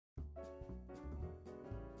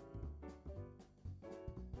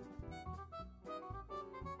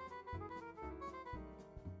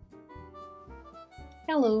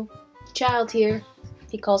Hello. Child here.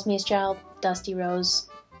 He calls me his child. Dusty Rose,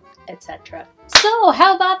 etc. So,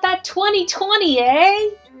 how about that 2020, eh?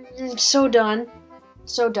 So done.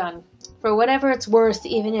 So done. For whatever it's worth,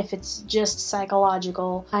 even if it's just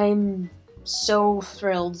psychological, I'm so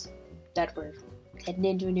thrilled that we're heading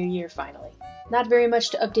into a new year finally. Not very much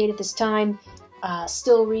to update at this time.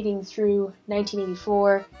 Still reading through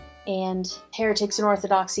 1984 and Heretics and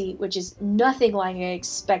Orthodoxy, which is nothing like I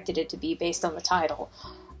expected it to be based on the title.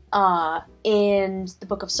 And the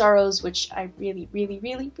Book of Sorrows, which I really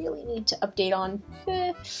need to update on.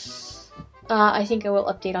 I think I will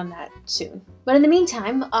update on that soon. But in the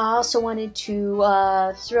meantime, I also wanted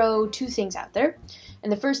to throw two things out there.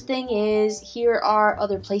 And the first thing is, here are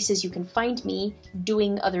other places you can find me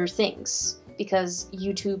doing other things, because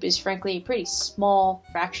YouTube is frankly a pretty small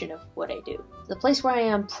fraction of what I do. The place where I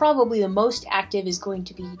am probably the most active is going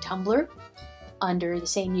to be Tumblr, under the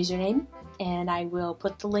same username, and I will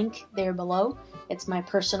put the link there below. It's my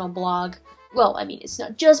personal blog. Well, I mean, it's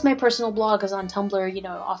not just my personal blog, because on Tumblr, you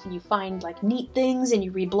know, often you find, like, neat things and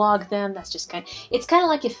you reblog them. That's just it's kind of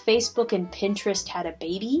like if Facebook and Pinterest had a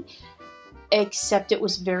baby, except it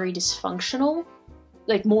was very dysfunctional.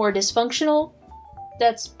 Like, more dysfunctional.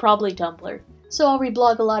 That's probably Tumblr. So I'll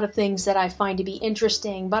reblog a lot of things that I find to be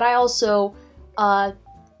interesting, but I also, I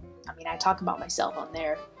talk about myself on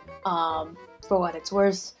there. For what it's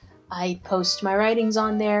worth, I post my writings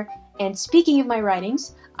on there, and speaking of my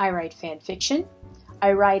writings, I write fan fiction.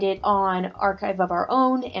 I write it on Archive of Our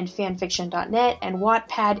Own and fanfiction.net and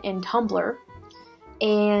Wattpad and Tumblr.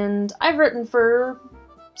 And I've written for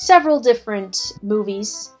several different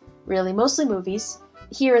movies, really, mostly movies,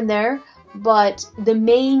 here and there, but the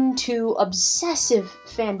main two obsessive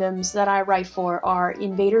fandoms that I write for are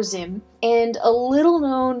Invader Zim and a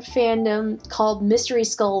little-known fandom called Mystery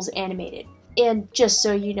Skulls Animated. And just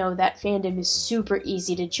so you know, that fandom is super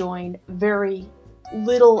easy to join. Very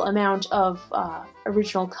little amount of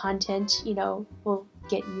original content, you know, will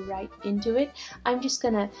get you right into it. I'm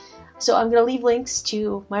gonna leave links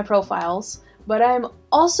to my profiles, but I'm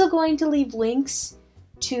also going to leave links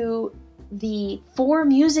to the 4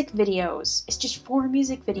 music videos. It's just 4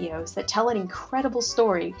 music videos that tell an incredible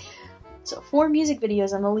story. So 4 music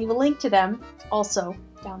videos, I'm gonna leave a link to them also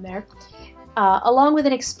down there. Along with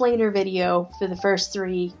an explainer video for the first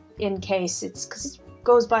 3 in case because it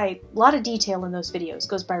goes by a lot of detail in those videos. It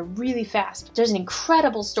goes by really fast. But there's an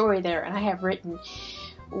incredible story there, and I have written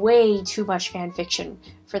way too much fan fiction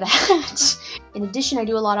for that. In addition, I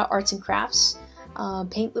do a lot of arts and crafts.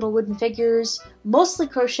 Paint little wooden figures, mostly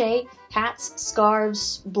crochet, hats,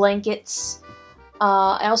 scarves, blankets.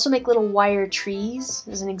 I also make little wire trees,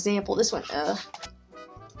 as an example. This one, I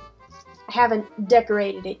haven't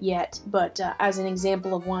decorated it yet, but as an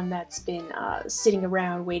example of one that's been sitting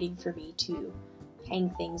around waiting for me to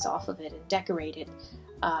hang things off of it and decorate it.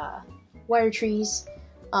 Wire trees,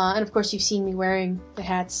 and of course you've seen me wearing the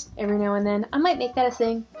hats every now and then. I might make that a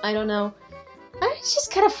thing, I don't know. It's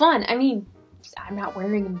just kind of fun. I mean, I'm not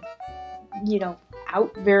wearing them, you know,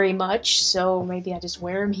 out very much, so maybe I just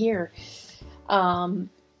wear them here.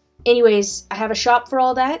 Anyways, I have a shop for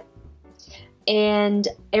all that, and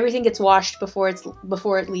everything gets washed before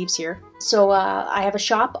it leaves here. So I have a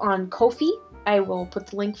shop on Ko-fi. I will put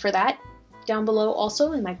the link for that down below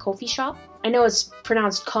also in my Ko-fi shop. I know it's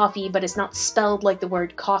pronounced coffee, but it's not spelled like the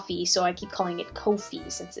word coffee, so I keep calling it Ko-fi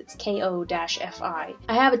since it's Ko-fi.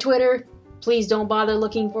 I have a Twitter. Please don't bother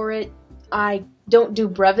looking for it. I don't do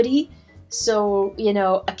brevity, so, you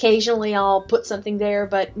know, occasionally I'll put something there,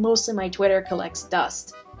 but mostly my Twitter collects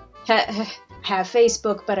dust. I have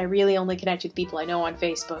Facebook, but I really only connect with people I know on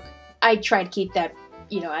Facebook. I try to keep that,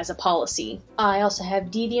 you know, as a policy. I also have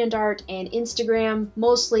DeviantArt and Instagram.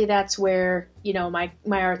 Mostly that's where, you know, my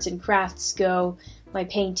arts and crafts go, my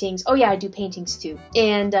paintings. Oh yeah, I do paintings too.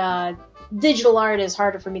 And digital art is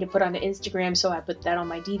harder for me to put onto Instagram, so I put that on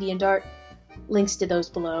my DeviantArt. Links to those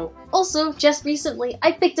below. Also, just recently,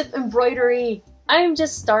 I picked up embroidery. I'm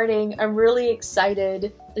just starting. I'm really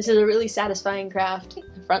excited. This is a really satisfying craft.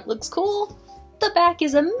 The front looks cool. The back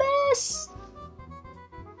is a mess.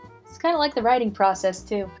 It's kind of like the writing process,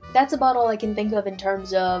 too. That's about all I can think of in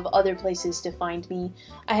terms of other places to find me.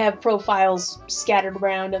 I have profiles scattered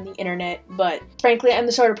around on the internet, but frankly, I'm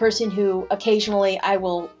the sort of person who occasionally I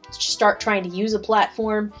will start trying to use a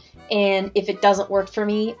platform, and if it doesn't work for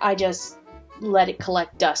me, I just let it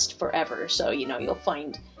collect dust forever. So, you know, you'll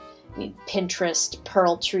find Pinterest,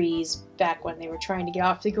 pearl trees back when they were trying to get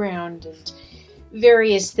off the ground, and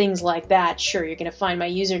various things like that. Sure, you're gonna find my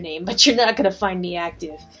username, but you're not gonna find me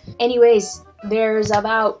active. Anyways, there's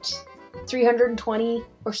about 320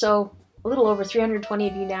 or so, a little over 320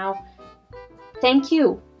 of you now. thank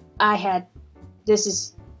you. This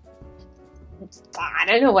is, I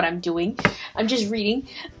don't know what I'm doing. I'm just reading.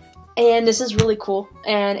 And this is really cool.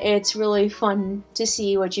 And it's really fun to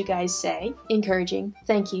see what you guys say. Encouraging.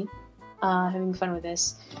 Thank you. Having fun with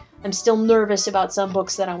this. I'm still nervous about some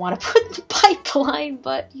books that I want to put in the pipeline,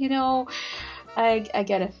 but you know, I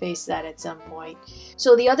gotta face that at some point.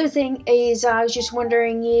 So the other thing is, I was just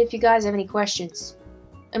wondering if you guys have any questions.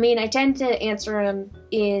 I mean, I tend to answer them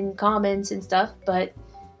in comments and stuff, but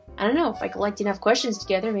I don't know, if I collect enough questions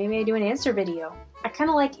together, maybe I do an answer video. I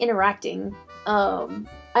kind of like interacting. I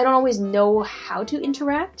don't always know how to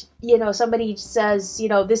interact. You know, somebody says, you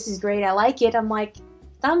know, this is great, I like it. I'm like,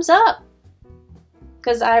 thumbs up.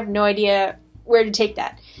 Because I have no idea where to take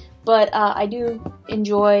that. But I do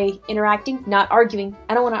enjoy interacting, not arguing.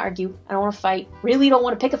 I don't want to argue. I don't want to fight. Really don't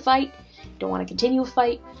want to pick a fight. Don't want to continue a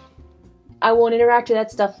fight. I won't interact with that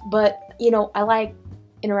stuff. But, you know, I like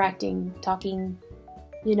interacting, talking,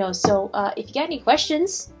 you know. So if you got any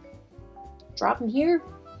questions, drop them here.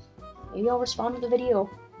 Maybe I'll respond to the video.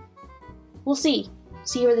 We'll see.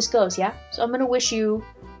 See where this goes, yeah? So I'm going to wish you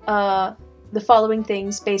the following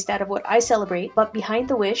things based out of what I celebrate, but behind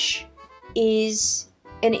the wish is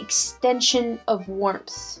an extension of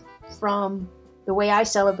warmth from the way I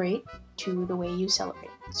celebrate to the way you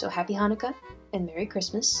celebrate. So happy Hanukkah and Merry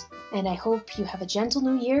Christmas, and I hope you have a gentle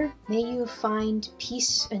new year. May you find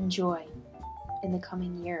peace and joy in the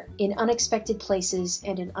coming year, in unexpected places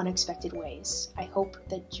and in unexpected ways. I hope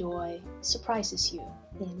that joy surprises you,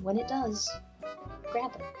 and when it does,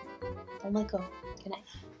 grab it. Don't let go. Good night.